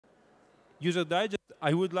user digest,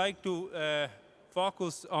 I would like to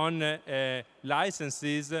focus on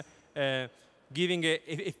licenses, giving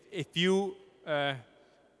a few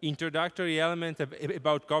introductory elements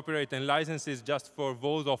about copyright and licenses, just for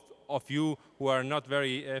those of you who are not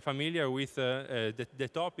very familiar with the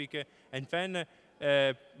topic, and then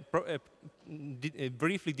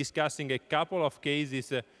briefly discussing a couple of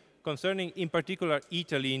cases concerning, in particular,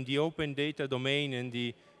 Italy in the open data domain and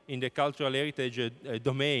in the cultural heritage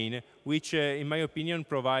domain, which, in my opinion,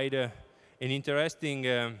 provide an interesting,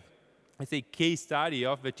 let's say, case study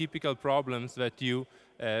of the typical problems that you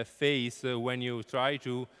face when you try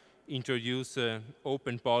to introduce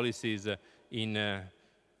open policies in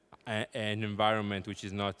an environment which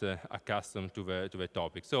is not accustomed to the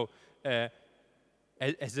topic. So,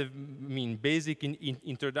 as a basic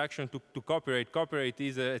introduction to copyright, copyright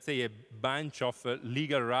is, let's say, a bunch of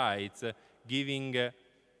legal rights giving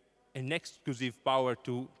an exclusive power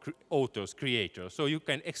to authors, creators. So you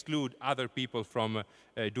can exclude other people from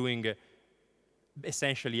doing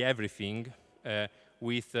essentially everything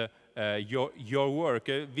with your work.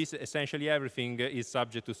 This essentially everything is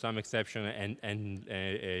subject to some exception and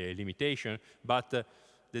limitation, but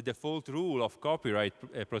the default rule of copyright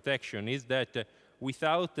protection is that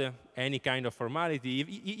without any kind of formality,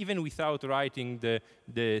 even without writing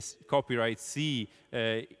the copyright C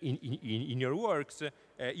in your works,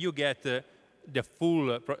 you get the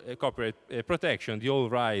full copyright protection, the all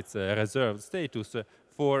rights reserved status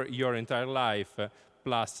for your entire life,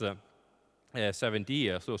 plus 70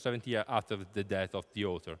 years, so 70 years after the death of the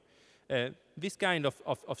author. This kind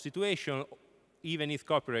of situation, even if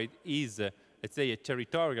copyright is let's say, a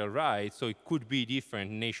territorial right, so it could be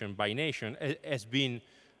different nation by nation, has been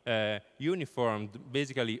uniformed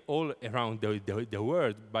basically all around the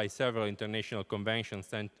world by several international conventions,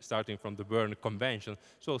 and starting from the Berne Convention.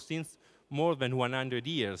 So since more than 100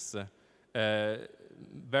 years,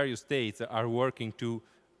 various states are working to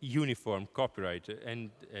uniform copyright,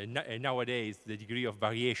 and nowadays the degree of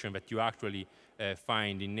variation that you actually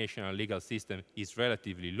find in national legal system is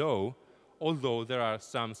relatively low, although there are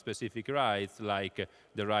some specific rights, like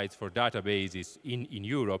the rights for databases in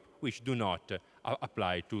Europe, which do not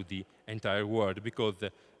apply to the entire world, because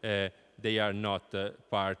they are not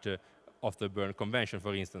part of the Berne Convention,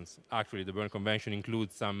 for instance. Actually, the Berne Convention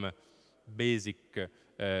includes some basic,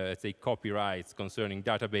 let's say, copyrights concerning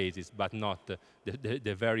databases, but not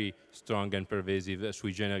the very strong and pervasive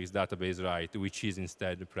sui generis database right, which is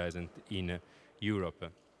instead present in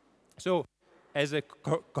Europe. So, as a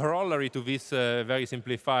corollary to this very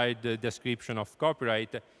simplified description of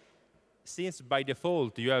copyright, since by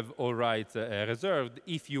default you have all rights reserved,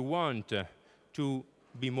 if you want to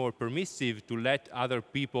be more permissive, to let other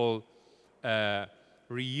people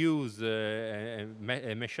reuse,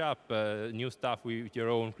 mesh up new stuff with your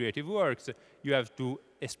own creative works, you have to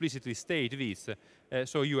explicitly state this.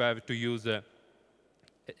 So you have to use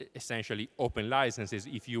essentially open licenses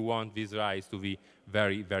if you want these rights to be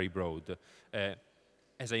very, very broad.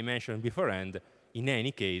 As I mentioned beforehand, in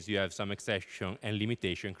any case, you have some exception and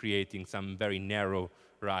limitation, creating some very narrow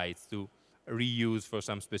rights to reuse for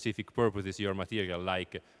some specific purposes your material,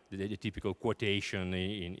 like the typical quotation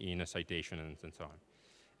in a citation and so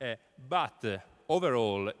on. But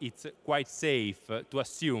overall, it's quite safe to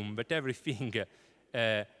assume that everything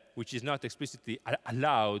which is not explicitly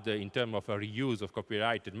allowed in terms of a reuse of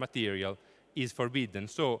copyrighted material is forbidden.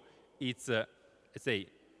 So it's, let's say,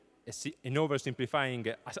 an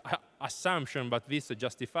oversimplifying assumption, but this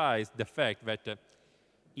justifies the fact that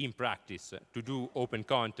in practice, to do open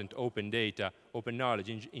content, open data, open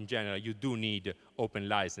knowledge in general, you do need open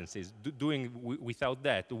licenses. Doing without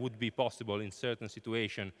that would be possible in certain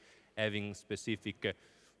situations, having specific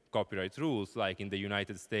copyright rules, like in the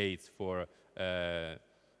United States for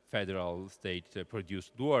federal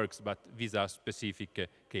state-produced works, but these are specific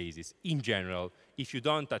cases. In general, if you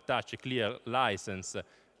don't attach a clear license,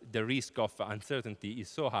 the risk of uncertainty is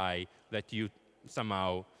so high that you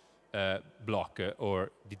somehow block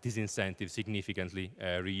or disincentive significantly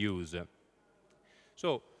reuse.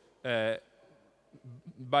 So,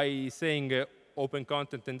 by saying open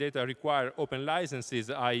content and data require open licenses,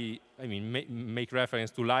 I mean make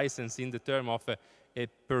reference to license in the term of a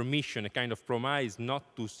permission, a kind of promise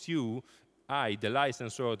not to sue. I, the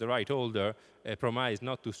licensor or the right holder, promise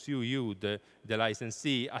not to sue you, the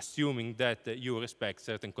licensee, assuming that you respect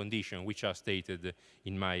certain conditions which are stated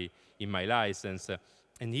in my license.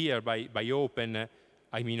 And here, by open,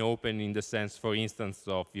 I mean open in the sense, for instance,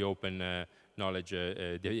 of the open knowledge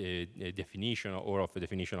definition, or of the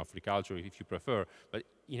definition of free culture, if you prefer. But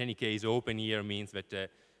in any case, open here means that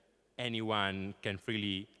anyone can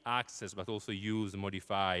freely access, but also use,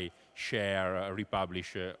 modify, share,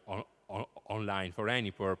 republish online for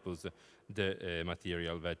any purpose the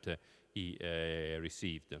material that he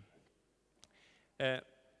received.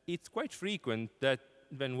 It's quite frequent that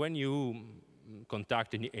when you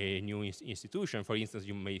contact a new institution, for instance,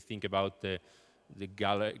 you may think about the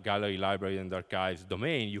gallery, library, and archives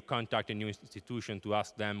domain. You contact a new institution to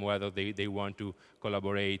ask them whether they want to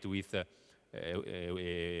collaborate with a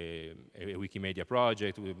Wikimedia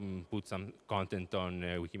project, put some content on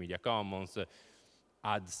Wikimedia Commons,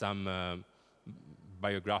 add some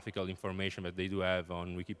biographical information that they do have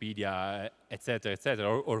on Wikipedia, etc.,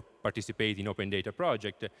 or participate in open data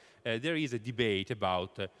project. There is a debate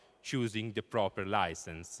about choosing the proper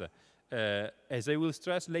license. As I will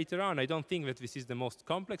stress later on, I don't think that this is the most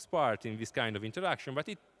complex part in this kind of interaction, but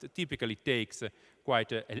it typically takes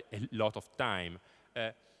quite a lot of time.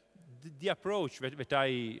 The approach that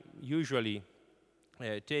I usually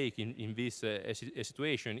take in this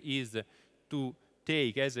situation is to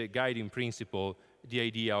take as a guiding principle the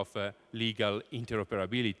idea of legal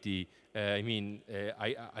interoperability. I mean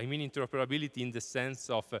interoperability in the sense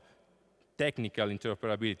of technical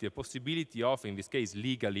interoperability, the possibility of, in this case,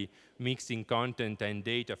 legally mixing content and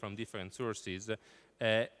data from different sources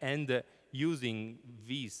and using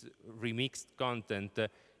this remixed content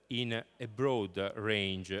in a broad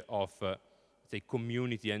range of, say,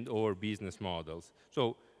 community and or business models.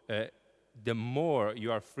 So the more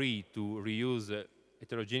you are free to reuse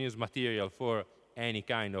heterogeneous material for any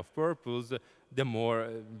kind of purpose, the more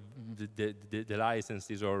the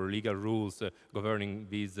licenses or legal rules governing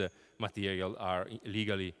this material are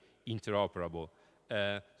legally interoperable.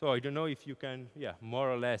 So I don't know if you can,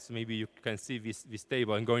 more or less, maybe you can see this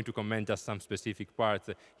table. I'm going to comment on some specific parts.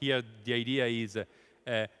 Here, the idea is,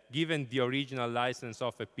 given the original license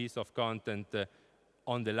of a piece of content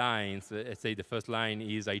on the lines, let's say the first line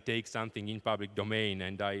is, I take something in public domain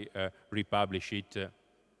and I republish it.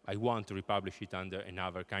 I want to republish it under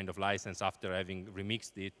another kind of license after having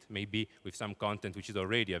remixed it, maybe with some content which is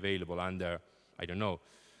already available under, I don't know,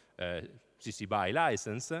 CC BY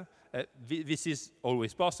license. This is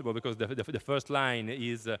always possible because the first line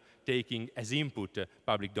is taking as input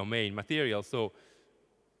public domain material, so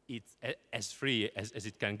it's as free as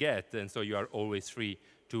it can get, and so you are always free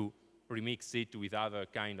to remix it with other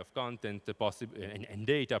kind of content and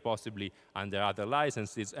data, possibly under other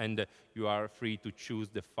licenses, and you are free to choose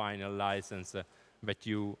the final license that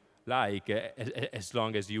you like, as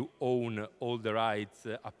long as you own all the rights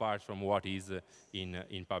apart from what is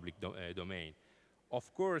in public domain.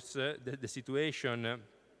 Of course, the situation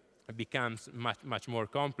becomes much more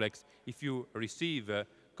complex if you receive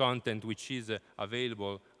content which is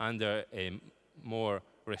available under a more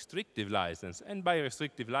restrictive license. And by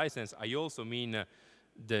restrictive license, I also mean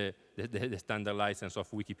the standard license of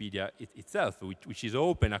Wikipedia itself, which is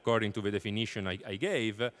open according to the definition I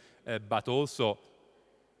gave, but also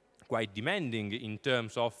quite demanding in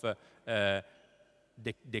terms of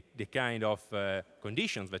the kind of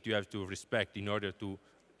conditions that you have to respect in order to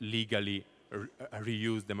legally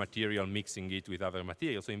reuse the material, mixing it with other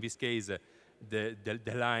materials. So in this case,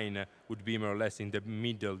 the line would be more or less in the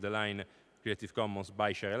middle, the line Creative Commons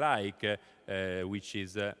by share alike, which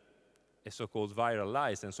is a so-called viral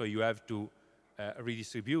license. So you have to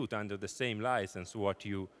redistribute under the same license what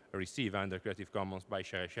you receive under Creative Commons by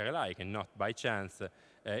share alike, and not by chance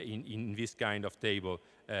in this kind of table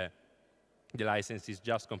the license is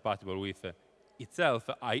just compatible with itself.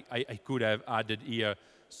 I could have added here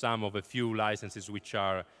some of a few licenses which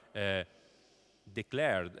are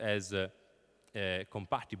declared as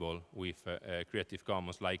compatible with Creative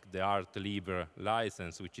Commons, like the Art Libre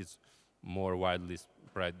license, which is more widely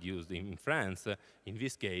spread used in France. In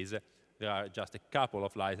this case, there are just a couple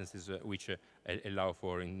of licenses which allow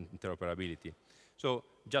for interoperability. So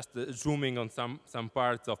just zooming on some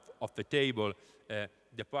parts of the table,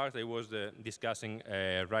 the part I was discussing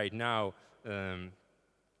right now,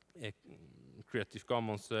 Creative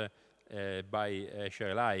Commons by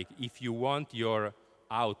share alike, if you want your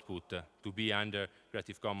output to be under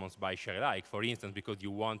Creative Commons by share alike, for instance, because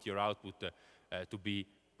you want your output to be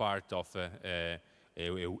part of a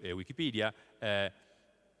Wikipedia,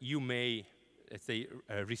 you may, let's say,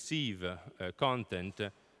 receive content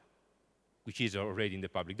which is already in the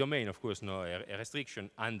public domain, of course, no a restriction,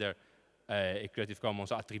 under a Creative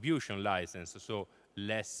Commons attribution license, so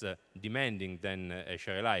less demanding than a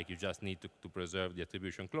share alike. You just need to preserve the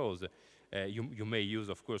attribution clause. You may use,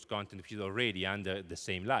 of course, content which is already under the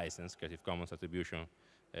same license, Creative Commons attribution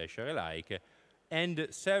share alike, and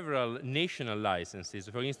several national licenses.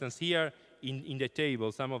 For instance, here in the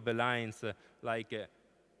table, some of the lines like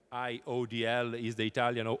IODL is the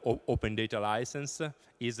Italian Open Data License,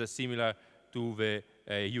 is similar to the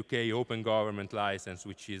UK Open Government License,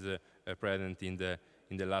 which is present in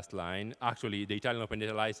the last line. Actually, the Italian Open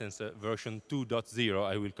Data License version 2.0,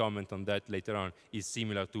 I will comment on that later on, is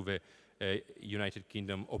similar to the United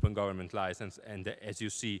Kingdom Open Government License, and as you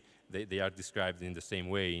see, they are described in the same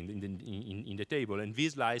way in the table. And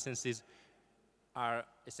these licenses are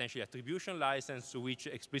essentially attribution license, which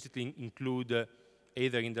explicitly include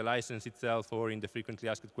either in the license itself or in the frequently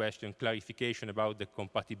asked question, clarification about the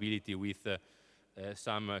compatibility with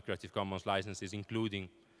some Creative Commons licenses, including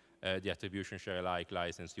the attribution share alike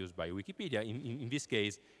license used by Wikipedia. In this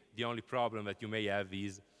case, the only problem that you may have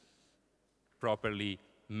is properly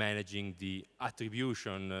managing the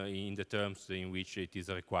attribution in the terms in which it is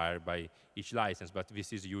required by each license, but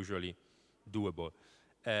this is usually doable.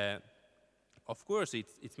 Of course,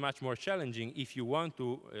 it's much more challenging if you want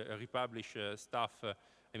to republish stuff,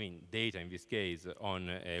 I mean, data in this case, on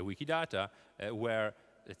Wikidata, where,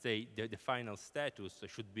 let's say, the final status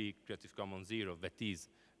should be Creative Commons 0, that is,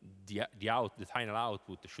 the final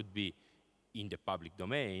output should be in the public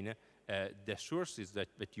domain. The sources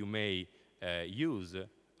that you may use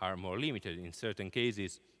are more limited. In certain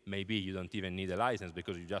cases, maybe you don't even need a license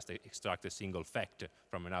because you just extract a single fact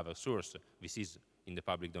from another source. This is in the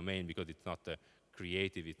public domain because it's not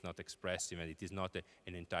creative, it's not expressive, and it is not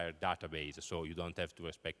an entire database, so you don't have to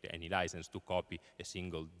respect any license to copy a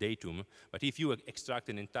single datum. But if you extract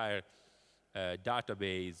an entire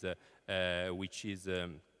database which is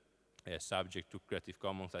subject to Creative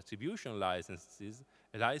Commons attribution license,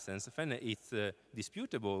 then it's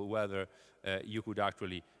disputable whether you could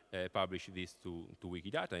actually publish this to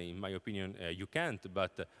Wikidata. In my opinion, you can't,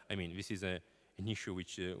 but I mean, this is an issue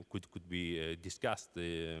which could be discussed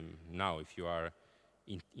now if you are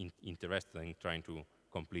interested in trying to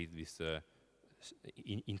complete this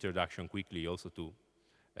introduction quickly, also to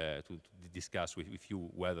discuss with you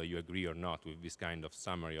whether you agree or not with this kind of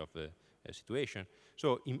summary of the situation.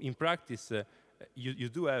 So in practice, you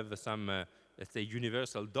do have some, let's say,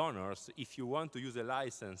 universal donors. If you want to use a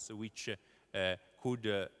license which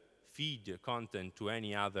could feed content to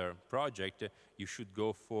any other project, you should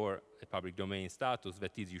go for a public domain status.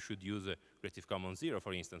 That is, you should use Creative Commons 0,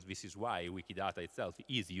 for instance. This is why Wikidata itself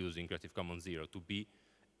is using Creative Commons 0 to be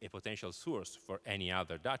a potential source for any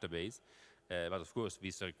other database. But of course,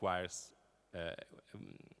 this requires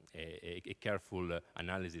a careful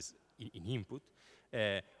analysis in input.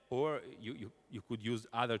 Or you could use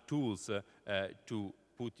other tools to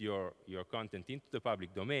put your content into the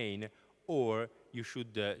public domain, or you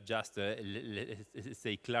should just, let's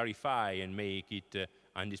say, clarify and make it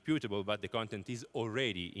undisputable, but the content is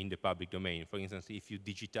already in the public domain. For instance, if you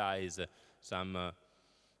digitize some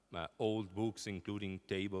old books, including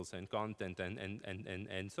tables and content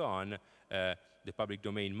and so on, the public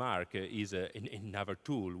domain mark is another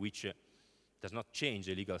tool which does not change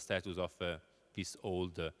the legal status of this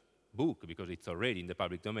old book because it's already in the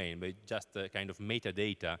public domain, but just kind of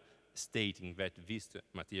metadata stating that this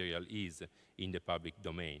material is in the public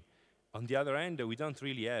domain. On the other hand, we don't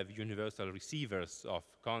really have universal receivers of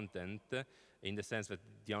content in the sense that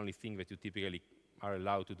the only thing that you typically are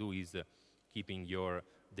allowed to do is keeping your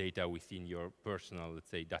data within your personal, let's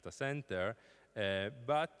say, data center.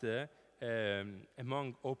 But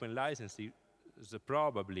among open licenses,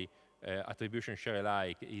 probably attribution share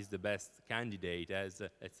alike is the best candidate as,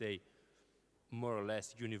 let's say, more or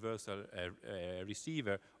less universal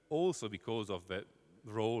receiver, also because of the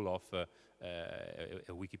role of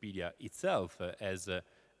Wikipedia itself as a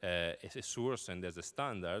source and as a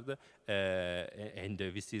standard, and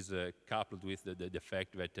this is coupled with the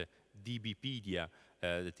fact that DBpedia,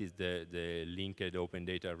 that is the linked open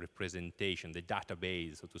data representation, the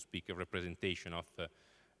database, so to speak, a representation of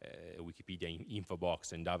Wikipedia info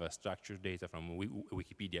box and other structured data from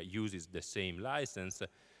Wikipedia, uses the same license.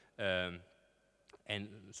 And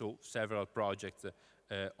so several projects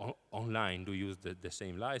online do use the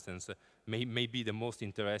same license. Maybe the most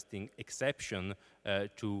interesting exception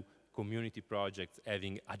to community projects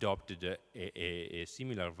having adopted a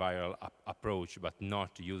similar viral approach but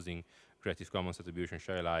not using Creative Commons attribution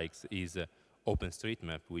share alikes is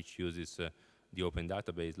OpenStreetMap, which uses the Open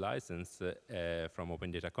Database license from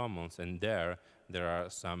Open Data Commons, and there are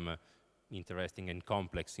some interesting and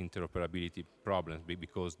complex interoperability problems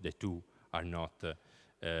because the two are not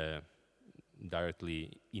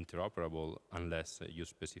directly interoperable unless you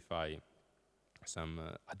specify some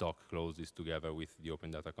ad hoc clauses together with the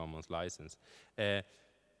Open Data Commons license.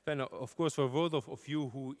 Then, of course, for those of you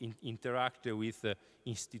who interact with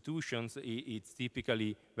institutions, it's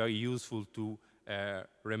typically very useful to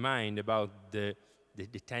remind about the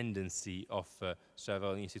the tendency of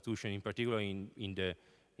several institutions, in particular in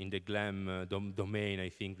the GLAM domain. I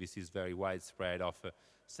think this is very widespread, of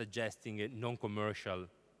suggesting non-commercial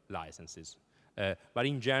licenses. But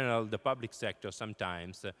in general, the public sector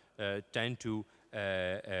sometimes tend to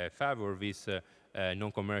favor this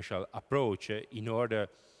non-commercial approach in order,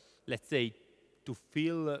 let's say, to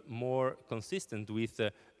feel more consistent with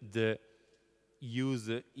the use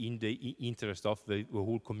in the interest of the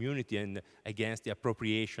whole community and against the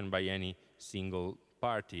appropriation by any single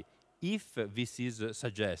party. If this is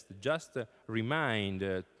suggested, just remind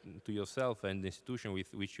to yourself and the institution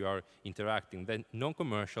with which you are interacting that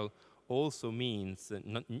non-commercial also means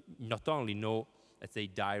not only no, let's say,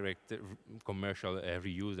 direct commercial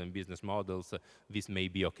reuse and business models. This may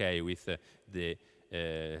be okay with the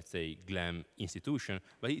say, GLAM institution,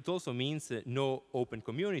 but it also means no open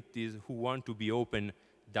communities who want to be open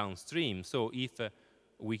downstream. So if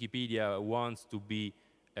Wikipedia wants to be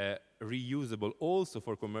reusable also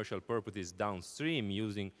for commercial purposes downstream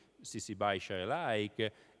using CC BY share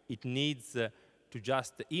alike, it needs to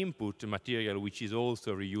just input material which is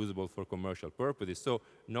also reusable for commercial purposes. So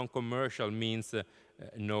non-commercial means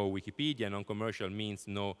no Wikipedia, non-commercial means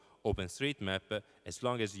no OpenStreetMap. As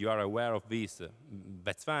long as you are aware of this,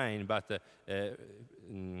 that's fine, but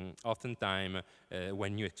oftentimes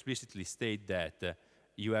when you explicitly state that,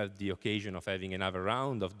 you have the occasion of having another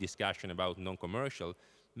round of discussion about non-commercial,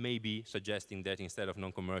 maybe suggesting that instead of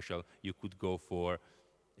non-commercial, you could go for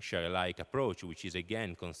share-alike approach, which is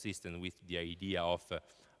again consistent with the idea of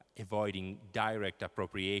avoiding direct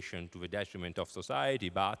appropriation to the detriment of society,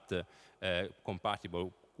 but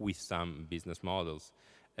compatible with some business models.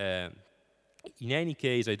 In any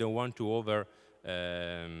case, I don't want to over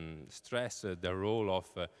stress the role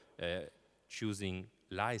of choosing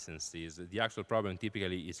licenses. The actual problem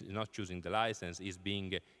typically is not choosing the license, is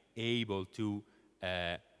being able to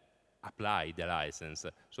apply the license.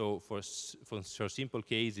 So for simple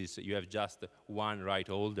cases, you have just one right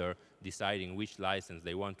holder deciding which license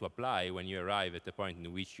they want to apply. When you arrive at the point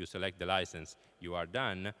in which you select the license, you are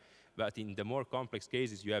done. But in the more complex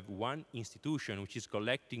cases, you have one institution which is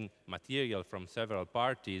collecting material from several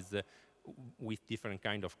parties with different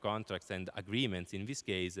kind of contracts and agreements. In this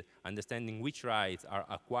case, understanding which rights are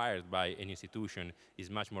acquired by an institution is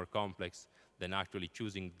much more complex than actually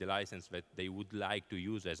choosing the license that they would like to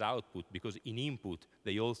use as output, because in input,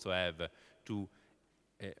 they also have to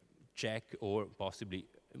check or possibly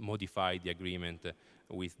modify the agreement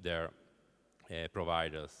with their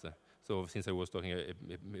providers. So since I was talking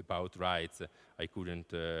about rights, I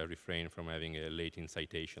couldn't refrain from having a Latin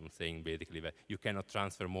citation saying basically that you cannot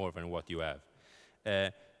transfer more than what you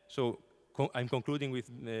have. So I'm concluding with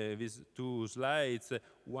these two slides.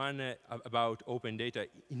 One about open data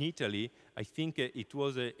in Italy. I think it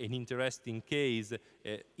was an interesting case.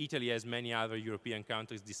 Italy, as many other European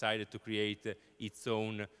countries, decided to create its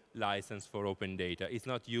own license for open data. It's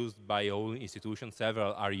not used by all institutions.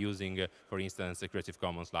 Several are using, for instance, Creative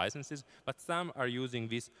Commons licenses, but some are using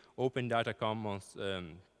this Open Data Commons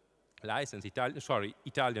license,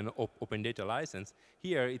 Italian open data license.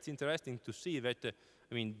 Here, it's interesting to see that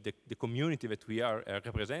I mean, the community that we are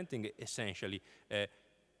representing essentially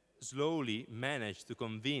slowly managed to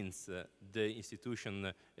convince the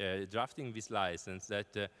institution drafting this license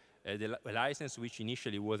that the license, which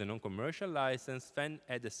initially was a non-commercial license, then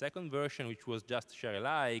had a second version which was just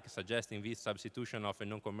share-alike, suggesting this substitution of a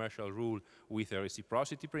non-commercial rule with a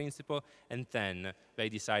reciprocity principle, and then they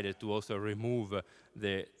decided to also remove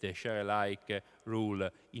the share-alike rule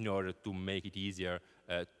in order to make it easier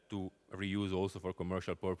to reuse also for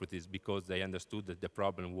commercial purposes, because they understood that the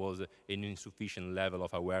problem was an insufficient level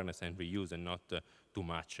of awareness and reuse and not too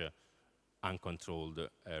much uncontrolled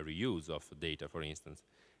reuse of data, for instance.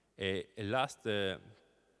 A last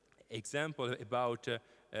example about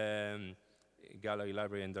gallery,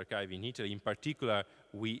 library, and archive in Italy. In particular,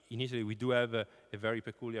 in Italy we do have a very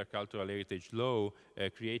peculiar cultural heritage law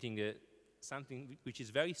creating something which is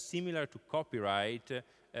very similar to copyright,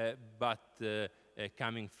 but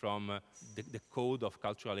coming from the code of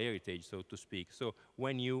cultural heritage, so to speak. So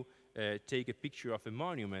when you take a picture of a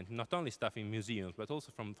monument, not only stuff in museums, but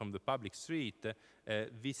also from the public street,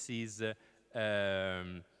 this is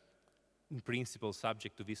in principle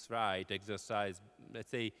subject to this right exercised,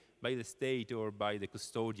 let's say, by the state or by the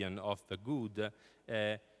custodian of the good.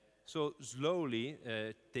 So slowly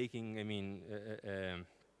taking, I mean,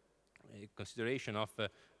 consideration of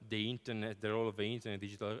the internet, the role of the internet,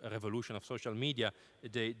 digital revolution of social media,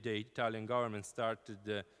 the Italian government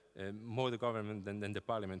started more the government than the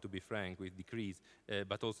parliament, to be frank, with decrees,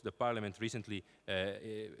 but also the parliament recently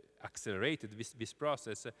accelerated this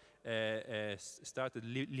process, started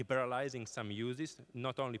liberalizing some uses,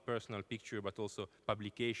 not only personal picture, but also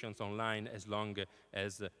publications online, as long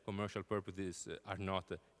as commercial purposes are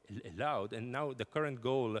not allowed. And now the current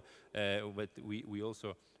goal that we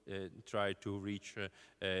also tried to reach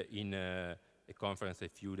in a conference a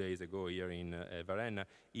few days ago here in Varenna,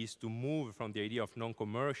 is to move from the idea of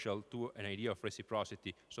non-commercial to an idea of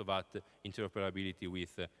reciprocity, so that interoperability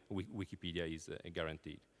with Wikipedia is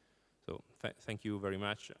guaranteed. So thank you very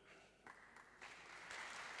much.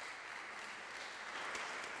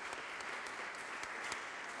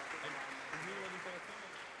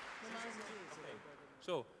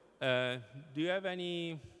 So, do you have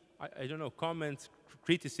any, I don't know, comments,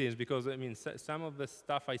 criticisms? Because I mean, some of the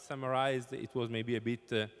stuff I summarized, it was maybe a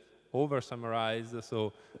bit over-summarized.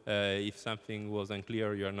 So, if something was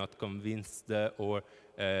unclear, you are not convinced, or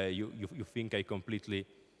you think I completely,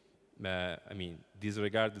 I mean,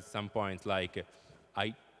 disregarded some points. Like,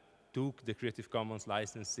 I took the Creative Commons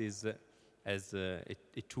licenses as a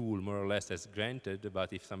tool, more or less, as granted.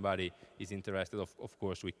 But if somebody is interested, of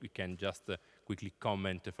course, we can just quickly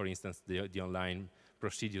comment, for instance, the online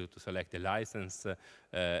procedure to select a license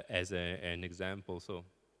as an example. So,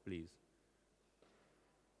 please.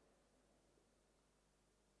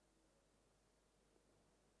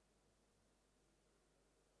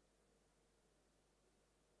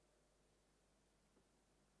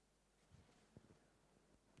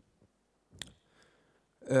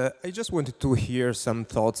 I just wanted to hear some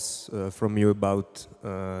thoughts from you about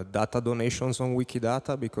data donations on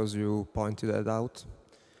Wikidata, because you pointed that out.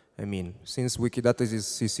 I mean, since Wikidata is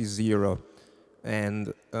CC0,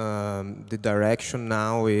 and the direction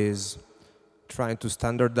now is trying to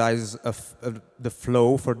standardize the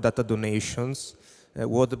flow for data donations,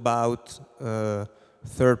 what about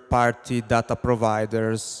third-party data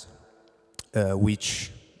providers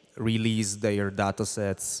which release their data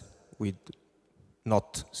sets with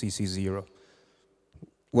not CC0?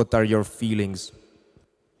 What are your feelings?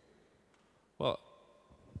 Well,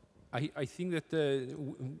 I think that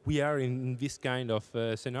we are in this kind of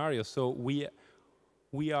scenario. So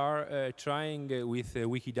we are trying with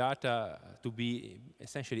Wikidata to be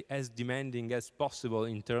essentially as demanding as possible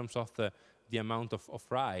in terms of the amount of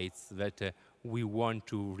rights that we want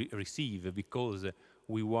to receive, because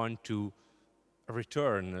we want to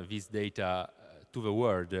return this data to the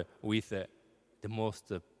world with the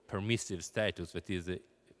most permissive status, that is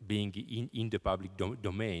being in the public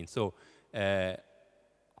domain. So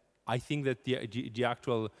I think that the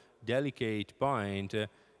actual delicate point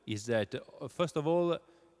is that, first of all,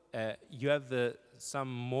 you have some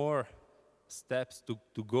more steps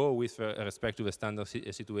to go with respect to the standard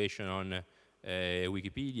situation on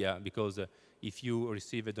Wikipedia, because if you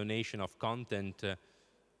receive a donation of content,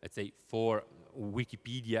 let's say for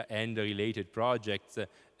Wikipedia and related projects,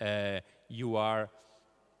 you are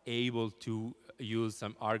able to use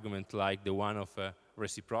some argument like the one of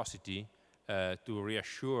reciprocity to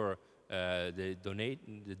reassure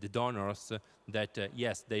the donors that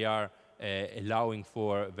yes, they are allowing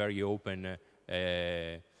for very open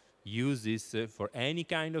uses for any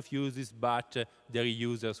kind of uses, but their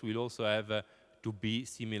users will also have to be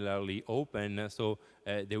similarly open, so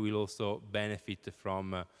they will also benefit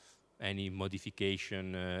from any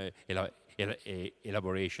modification,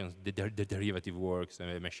 elaborations, the derivative works,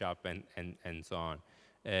 mashup, and so on.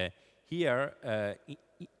 Here,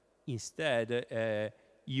 instead,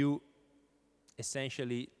 you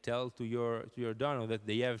essentially tell to your donor that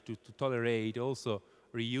they have to tolerate also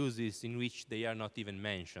reuses in which they are not even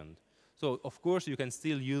mentioned. So, of course, you can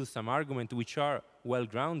still use some argument which are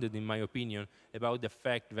well-grounded, in my opinion, about the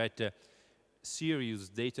fact that serious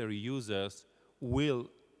data reusers will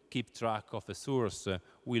keep track of a source,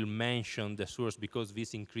 will mention the source, because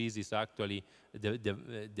this increases actually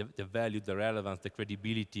the value, the relevance, the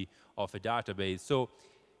credibility of a database. So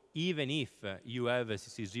even if you have a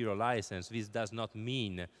CC0 license, this does not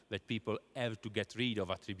mean that people have to get rid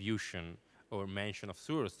of attribution or mention of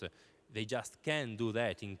source. They just can do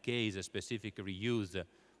that in case a specific reuse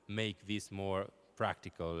make this more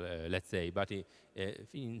practical, let's say. But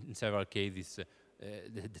in several cases,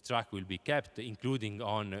 the track will be kept, including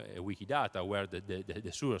on Wikidata, where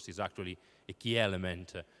the source is actually a key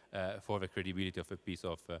element for the credibility of a piece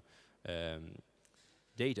of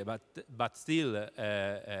data. But still,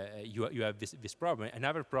 you have this problem.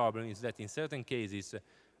 Another problem is that in certain cases,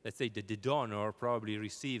 let's say that the donor probably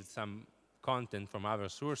received some content from other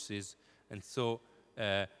sources, and so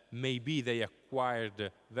maybe they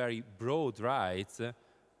acquired very broad rights,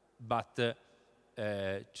 but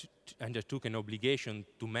undertook an obligation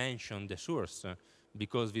to mention the source,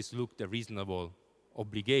 because this looked a reasonable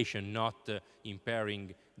obligation, not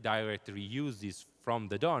impairing direct reuses from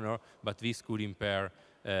the donor, but this could impair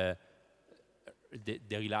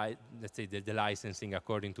let's say the licensing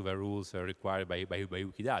according to the rules required by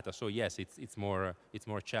Wikidata. So yes, it's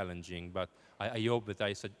more challenging, but I hope that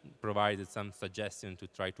I provided some suggestion to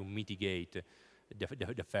try to mitigate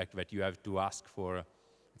the fact that you have to ask for,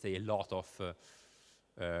 let's say, a lot of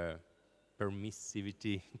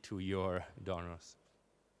permissivity to your donors.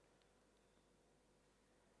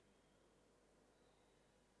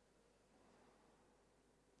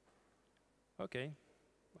 Okay,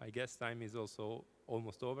 I guess time is also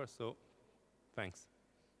almost over, so thanks.